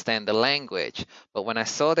not understand the language, but when I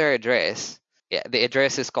saw their address, the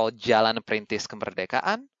address is called Jalan Perintis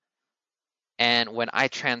Kemerdekaan, and when I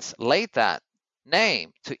translate that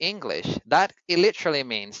name to English, that it literally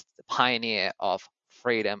means the pioneer of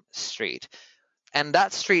Freedom Street. And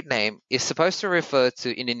that street name is supposed to refer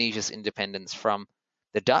to Indonesia's independence from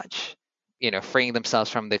the Dutch, freeing themselves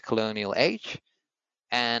from the colonial age.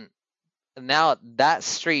 And now that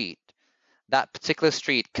particular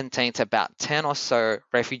street contains about 10 or so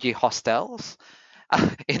refugee hostels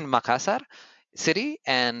in Makassar city,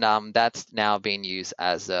 and that's now being used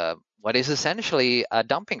as what is essentially a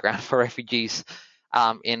dumping ground for refugees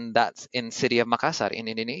in city of Makassar in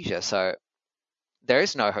Indonesia. So there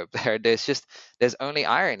is no hope there. There's only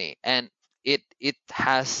irony, and it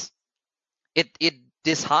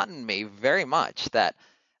disheartened me very much that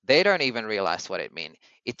they don't even realize what it means.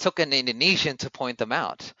 It took an Indonesian to point them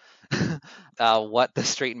out what the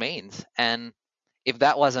street means, and if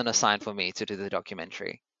that wasn't a sign for me to do the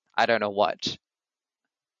documentary, I don't know what.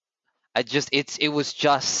 It was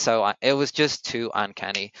just too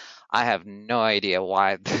uncanny. I have no idea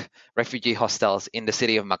why the refugee hostels in the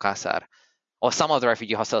city of Makassar, or some of the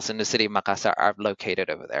refugee hostels in the city of Makassar, are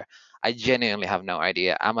located over there. I genuinely have no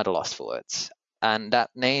idea. I'm at a loss for words. And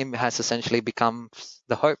that name has essentially become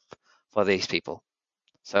the hope for these people.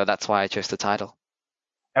 So that's why I chose the title.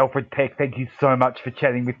 Alfred Peck, thank you so much for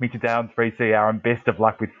chatting with me today on 3CR, and best of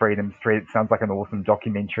luck with Freedom Street. It sounds like an awesome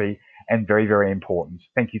documentary and very, very important.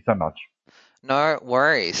 Thank you so much. No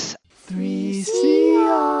worries.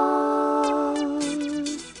 3CR.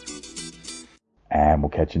 And we'll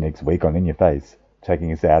catch you next week on In Your Face.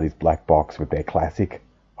 Taking us out is Black Box with their classic,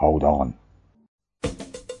 Hold On.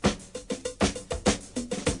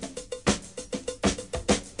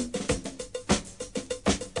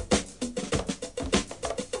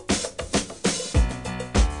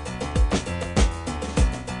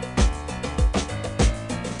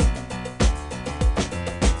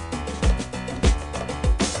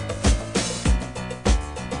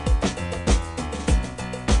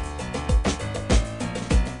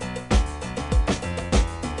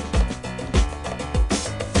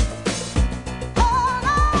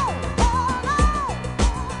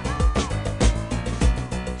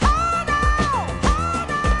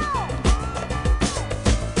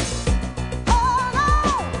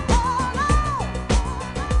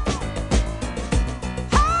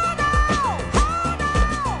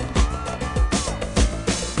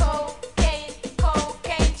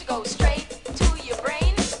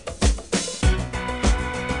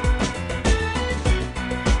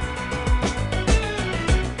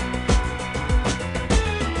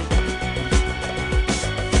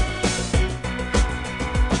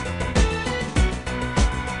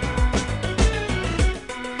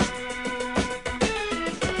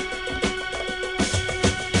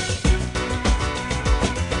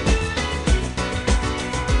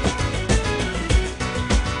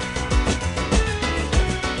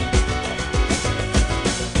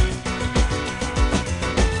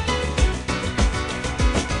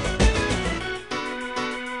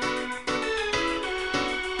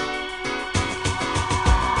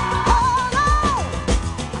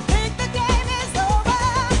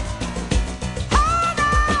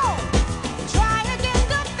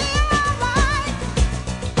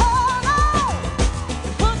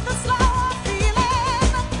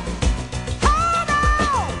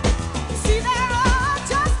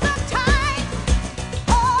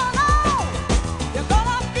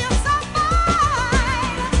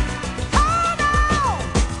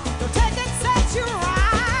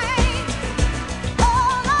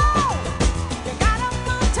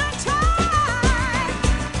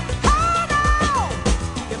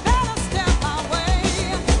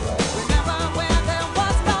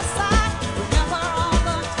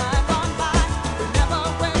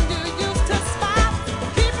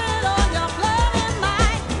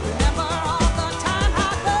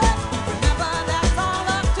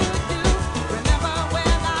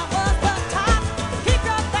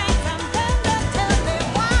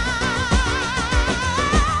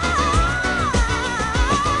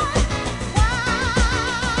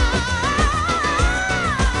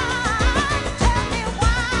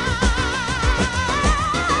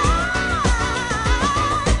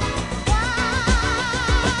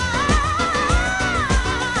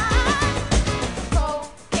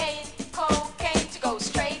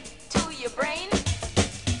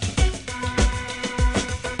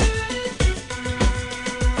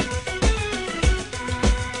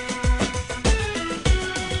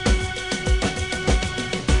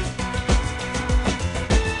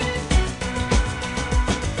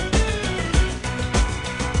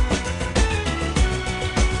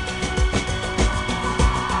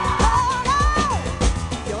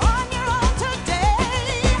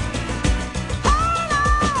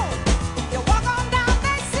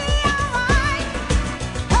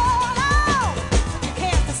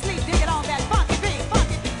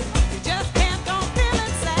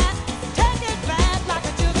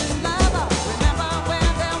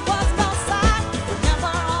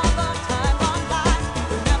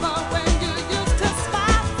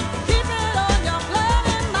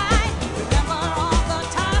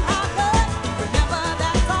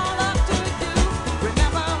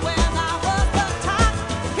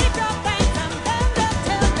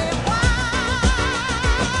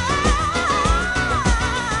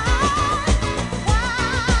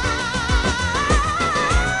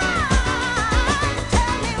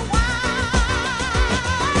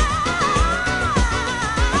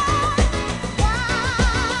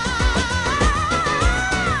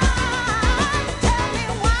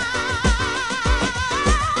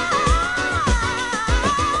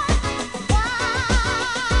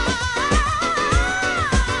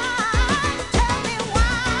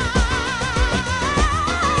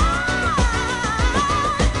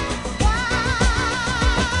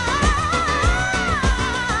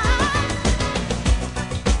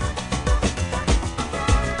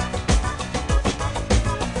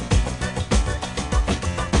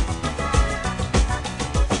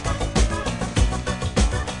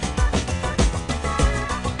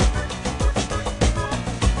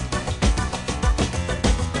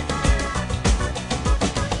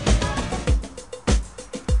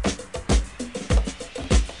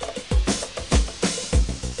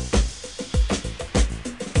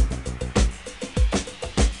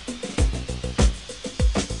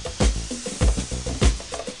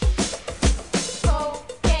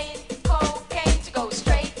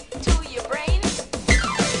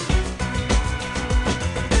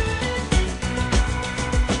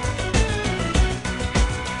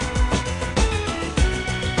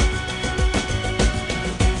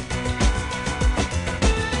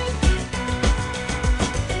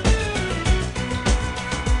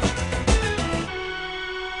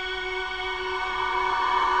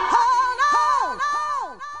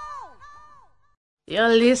 You're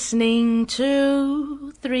listening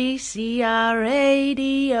to 3CR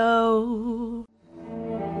Radio.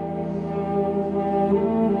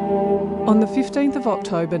 On the 15th of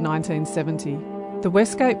October 1970, the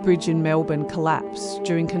Westgate Bridge in Melbourne collapsed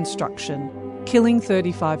during construction, killing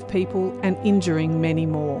 35 people and injuring many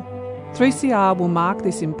more. 3CR will mark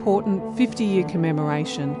this important 50-year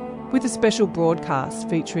commemoration with a special broadcast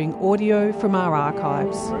featuring audio from our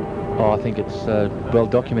archives. I think it's well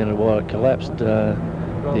documented why it collapsed. The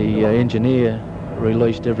engineer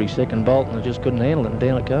released every second bolt and it just couldn't handle it, and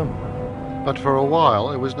down it came. But for a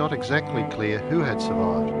while it was not exactly clear who had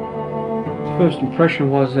survived. The first impression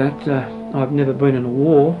was that I've never been in a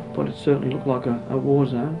war, but it certainly looked like a war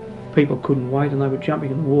zone. People couldn't wait and they were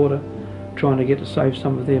jumping in the water, trying to get to save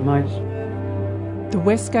some of their mates. The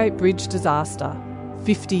Westgate Bridge disaster,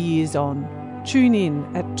 50 years on. Tune in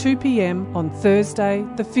at 2 p.m. on Thursday,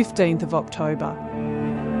 the 15th of October.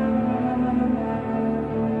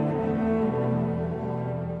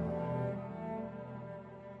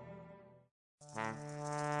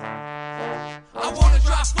 I wanna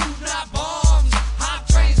drop food, not bombs. Hot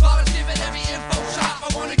trains, volunteer at every info shop. I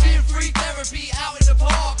wanna give free therapy out in the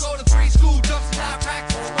park. Go to 3 school jumps and have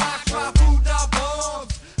practice rock. Drop food, not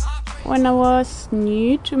bombs. When I was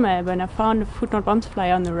new to Melbourne, I found a Food Not Bombs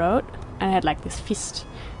flyer on the road, and I had like this fist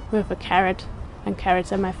with a carrot, and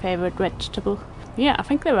carrots are my favorite vegetable. Yeah, I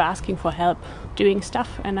think they were asking for help doing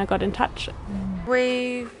stuff, and I got in touch.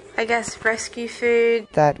 We, I guess, rescue food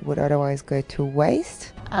that would otherwise go to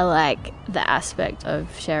waste. I like the aspect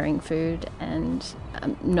of sharing food and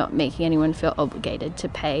not making anyone feel obligated to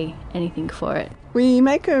pay anything for it. We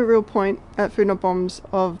make a real point at Food Not Bombs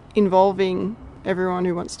of involving everyone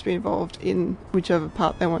who wants to be involved in whichever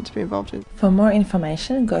part they want to be involved in. For more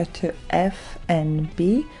information, go to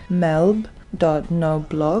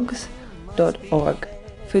fnbmelb.noblogs.org.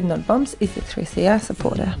 Food Not Bombs is a 3CR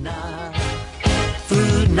supporter.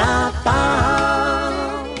 Food Not Bombs.